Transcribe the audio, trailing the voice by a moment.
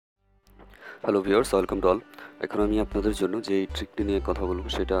Hello viewers, welcome to all. এখন আমি আপনাদের জন্য যে ট্রিকটি নিয়ে কথা বলব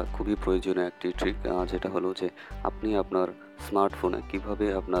সেটা খুবই প্রয়োজনীয় একটি ট্রিক, যেটা হলো যে আপনি আপনার স্মার্টফোনে কিভাবে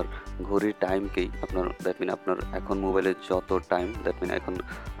আপনার ঘড়ির টাইমকেই দ্যাট মিন আপনার এখন মোবাইলের যত টাইম, দ্যাট মিন এখন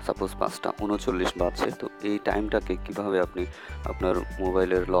সাপোজ 5:39 বাজছে, তো এই টাইমটাকে কিভাবে আপনি আপনার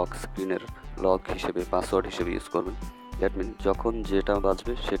মোবাইলের লক স্ক্রিনের লক হিসেবে, পাসওয়ার্ড হিসেবে ইউজ করবেন। দ্যাট মিন যখন যেটা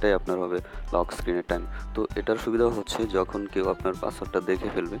বাজবে সেটাই আপনার হবে লক স্ক্রিনের টাইম। তো এটার সুবিধা হচ্ছে যখন কেউ আপনার পাসওয়ার্ডটা দেখে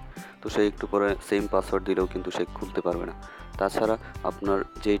ফেলবে, তো সে একটু পরে সেম পাসওয়ার্ড দিলেও কিন্তু সে খুলতে পারবে না। তাছাড়া আপনার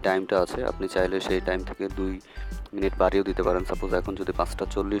যেই টাইমটা আছে আপনি চাইলে সেই টাইম থেকে 2 মিনিট বাড়িয়েও দিতে পারেন। সাপোজ এখন যদি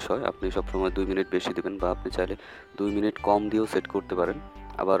 5:40 হয়, আপনি সবসময় 2 মিনিট বেশি দেবেন, বা আপনি চাইলে 2 মিনিট কম দিয়েও সেট করতে পারেন।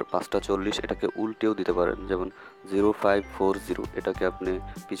 আবার 5:40 এটাকে উল্টেও দিতে পারেন, যেমন 0540 এটাকে আপনি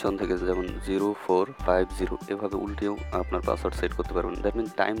পিছন থেকে যেমন 0450 এভাবে উল্টেও আপনার পাসওয়ার্ড সেট করতে পারবেন। দ্যাট মিন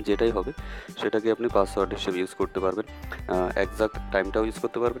টাইম যেটাই হবে সেটাকে আপনি পাসওয়ার্ড হিসেবে ইউজ করতে পারবেন। এক্সাক্ট টাইমটাও ইউজ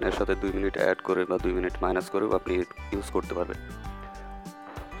করতে পারবেন, এর সাথে 2 মিনিট অ্যাড করে বা 2 মিনিট মাইনাস করেও আপনি ইউজ করতে পারবেন।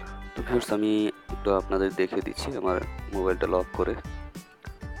 তো ভিউয়ার্স, আমি একটু আপনাদের দেখিয়ে দিচ্ছি আমার মোবাইলটা লক করে।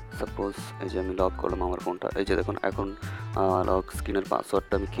 সাপোজ এই যে আমি লক করলাম আমার ফোনটা, এই যে দেখুন এখন লক স্ক্রিনের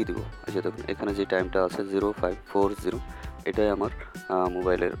পাসওয়ার্ডটা আমি কী দেবো। এই যে দেখুন এখানে যে টাইমটা আছে 0540, এটাই আমার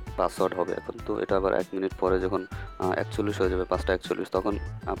মোবাইলের পাসওয়ার্ড হবে এখন। তো এটা আবার 1 মিনিট পরে যখন 41 হয়ে যাবে, 5:41, তখন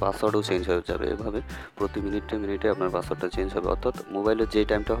পাসওয়ার্ডও চেঞ্জ হয়ে যাবে। এভাবে প্রতি মিনিটে মিনিটে আপনার পাসওয়ার্ডটা চেঞ্জ হবে, অর্থাৎ মোবাইলের যেই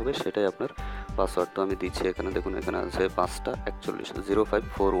টাইমটা হবে সেটাই আপনার পাসওয়ার্ড। তো আমি দিচ্ছি এখানে, দেখুন এখানে আছে 5:41,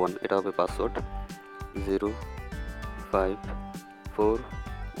 0541 এটা হবে পাসওয়ার্ড।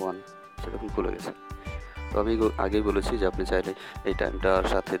 0541 সেরকম খুলে গেছে। তো আমি আগেই বলেছি যে আপনি চাইলে এই টাইমটার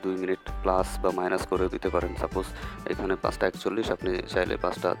সাথে 2 মিনিট প্লাস বা মাইনাস করেও দিতে পারেন। সাপোজ এখানে 5:41, আপনি চাইলে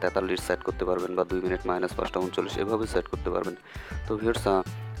 5:43 সেট করতে পারবেন, বা 2 মিনিট মাইনাস 5:39 এভাবে সেট করতে পারবেন। তো ভিউয়ার্স,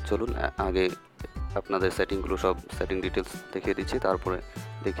 চলুন আগে আপনাদের সেটিংগুলো, সব সেটিং ডিটেলস দেখিয়ে দিচ্ছি, তারপরে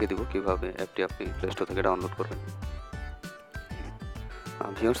দেখিয়ে দিব কীভাবে অ্যাপটি আপনি প্লে স্টোর থেকে ডাউনলোড করবেন।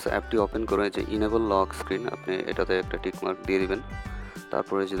 ভিউয়ার্স, অ্যাপটি ওপেন করে যে ইনেবল লক স্ক্রিন, আপনি এটাতে একটা টিক মার্ক দিয়ে দিবেন।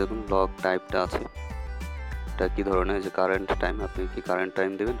 তারপরে যে দেখুন লক টাইপটা আছে, এটা কী ধরনের, যে কারেন্ট টাইম, আপনি কি কারেন্ট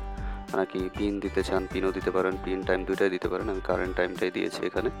টাইম দেবেন নাকি পিন দিতে চান, পিনও দিতে পারেন, পিন টাইম দুইটাই দিতে পারেন। আমি কারেন্ট টাইমটাই দিয়েছি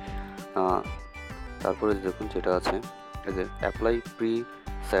এখানে। তারপরে দেখুন যেটা আছে এই যে apply pre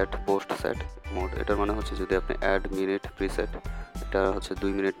set post set mode, এটার মানে হচ্ছে যদি আপনি অ্যাড মিনিট প্রিসেট, এটা হচ্ছে 2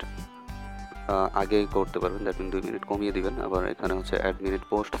 মিনিট আগেই করতে পারবেন, দ্যাট মিন 2 মিনিট কমিয়ে দিবেন। আবার এখানে হচ্ছে add minute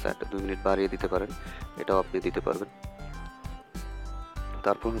post set, 2 minute বাড়িয়ে দিতে পারেন, এটাও আপনি দিতে পারবেন।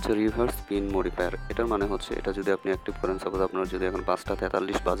 তারপর হচ্ছে রিভার্স পিন মডিফায়ার, এটার মানে হচ্ছে এটা যদি আপনি অ্যাক্টিভ করেন, সাপোজ আপনার যদি এখন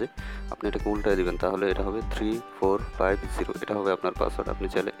 5:43 বাজে, আপনি এটাকে উল্টায় দিবেন, তাহলে এটা হবে 3450, এটা হবে আপনার পাসওয়ার্ড। আপনি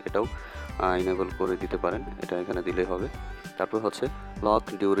চাইলে এটাও ইনেবল করে দিতে পারেন, এটা এখানে দিলেই হবে। তারপর হচ্ছে লক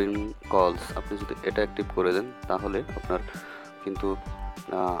ডিউরিং কলস, আপনি যদি এটা অ্যাক্টিভ করে দেন তাহলে আপনার কিন্তু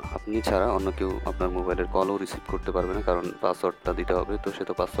আপনি ছাড়া অন্য কেউ আপনার মোবাইলের কলও রিসিভ করতে পারবে না, কারণ পাসওয়ার্ডটা দিতে হবে, তো সে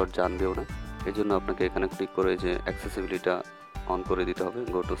তো পাসওয়ার্ড জানবেও না। এই জন্য আপনাকে এখানে ক্লিক করে যে অ্যাক্সেসিবিলিটা অন করে দিতে হবে।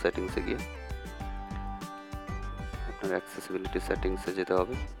 গো টু সেটিংসে গিয়ে আপনার অ্যাক্সেসিবিলিটি সেটিংসে যেতে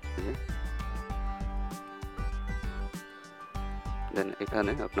হবে, দেন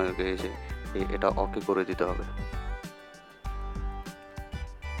এখানে আপনাকে এই যে এটা ওকে করে দিতে হবে।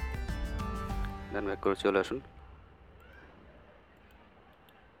 দেন ব্যাক করে চলে আসুন।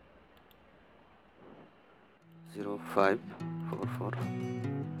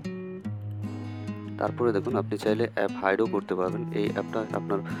 তারপরে দেখুন আপনি চাইলে অ্যাপ হাইডও করতে পারবেন। এই অ্যাপটা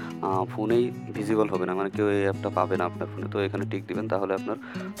আপনার ফোনেই ভিজিবল হবে না, মানে কেউ এই অ্যাপটা পাবে না আপনার ফোনে। তো এখানে টিক দিবেন, তাহলে আপনার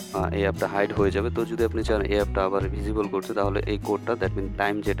এই অ্যাপটা হাইড হয়ে যাবে। তো যদি আপনি চান এই অ্যাপটা আবার ভিজিবল করতে, তাহলে এই কোডটা, দ্যাট মিন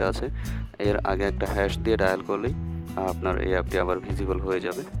টাইম যেটা আছে এর আগে একটা হ্যাশ দিয়ে ডায়াল করলেই আপনার এই অ্যাপটি আবার ভিজিবল হয়ে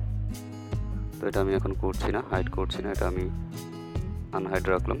যাবে। তো এটা আমি এখন করছি না, হাইড করছি না, এটা আমি আনহাইড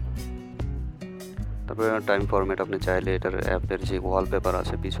রাখলাম। তারপরে টাইম ফরম্যাট, আপনি চাইলে এটার অ্যাপের যে ওয়ালপেপার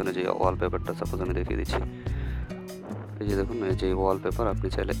আছে, পিছনে যে ওয়ালপেপারটা সাপোজ আমি দেখিয়ে দিচ্ছি, এই যে দেখুন এই যে ওয়ালপেপার, আপনি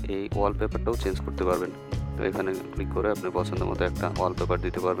চাইলে এই ওয়ালপেপারটাও চেঞ্জ করতে পারবেন। তো এখানে ক্লিক করে আপনি পছন্দ মতো একটা ওয়ালপেপার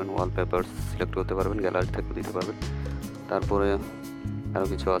দিতে পারবেন, ওয়ালপেপার সিলেক্ট করতে পারবেন, গ্যালারি থেকে দিতে পারবেন। তারপরে আরও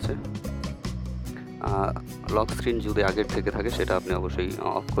কিছু আছে, লক স্ক্রিন যদি আগের থেকে থাকে সেটা আপনি অবশ্যই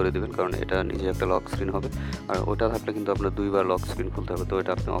অফ করে দেবেন, কারণ এটা নিজে একটা লক স্ক্রিন হবে, আর ওটা থাকলে কিন্তু আপনার 2বার লক স্ক্রিন খুলতে হবে, তো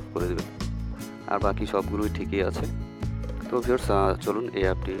এটা আপনি অফ করে দেবেন। আর বাকি সবগুলোই ঠিকই আছে। তো ভিউয়ার্স, চলুন এই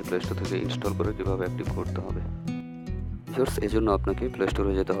অ্যাপটি প্লে স্টোর থেকে ইনস্টল করে কীভাবে অ্যাক্টিভ করতে হবে। ভিউয়ার্স, এই জন্য আপনাকে প্লে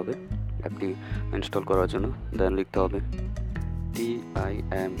স্টোরে যেতে হবে অ্যাপটি ইনস্টল করার জন্য। দেন লিখতে হবে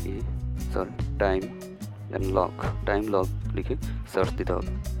টাইম দেন লক, টাইম লক লিখে সার্চ দিতে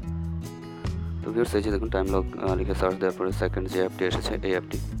হবে। তো ভিউয়ার্স, এই যে দেখুন টাইম লক লিখে সার্চ দেওয়ার পরে সেকেন্ড যে অ্যাপটি এসেছে এই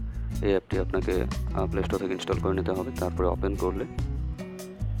অ্যাপটি আপনাকে প্লে স্টোর থেকে ইনস্টল করে নিতে হবে। তারপরে ওপেন করলে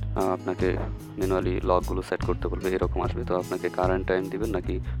আপনাকে ম্যানুয়ালি লকগুলো সেট করতে বলবে, এরকম আসবে। তো আপনাকে কারেন্ট টাইম দিবেন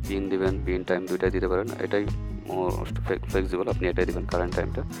নাকি পিন দিবেন, পিন টাইম দুইটাই দিতে পারেন, এটাই মোস্ট ফ্লেক্সিবল, আপনি এটাই দিবেন কারেন্ট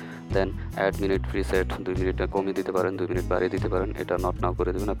টাইমটা। দেন অ্যাড মিনিট প্রিসেট 2 মিনিট কমিয়ে দিতে পারেন, 2 মিনিট বাড়িয়ে দিতে পারেন, এটা নট নাও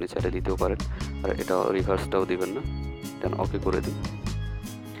করে দেবেন, আপনি চাইলে দিতেও পারেন। আর এটা রিভার্সটাও দিবেন না। দেন ওকে করে দিন।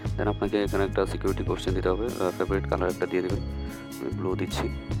 দেন আপনাকে এখানে একটা সিকিউরিটি কোশ্চেন দিতে হবে, ফেভারিট কালার একটা দিয়ে দেবেন, আমি ব্লু দিচ্ছি।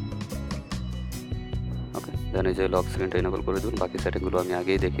 ওকে, দেন এই যে লক স্ক্রিনটা এনেবল করে দেবেন। বাকি সেটিংগুলো আমি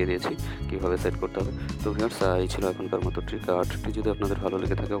আগেই দেখিয়ে দিয়েছি কীভাবে সেট করতে হবে। তো ভিউয়ার্স, এই ছিল এখনকার মতো ট্রিক। আর ট্রিকটি যদি আপনাদের ভালো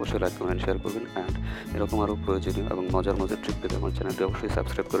লেগে থাকে অবশ্যই লাইক কমেন্ট শেয়ার করবেন, অ্যান্ড এরকম আরও প্রয়োজনীয় এবং মজার মজার ট্রিক পেতে আমার চ্যানেলটি অবশ্যই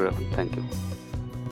সাবস্ক্রাইব করে রাখুন। Thank you.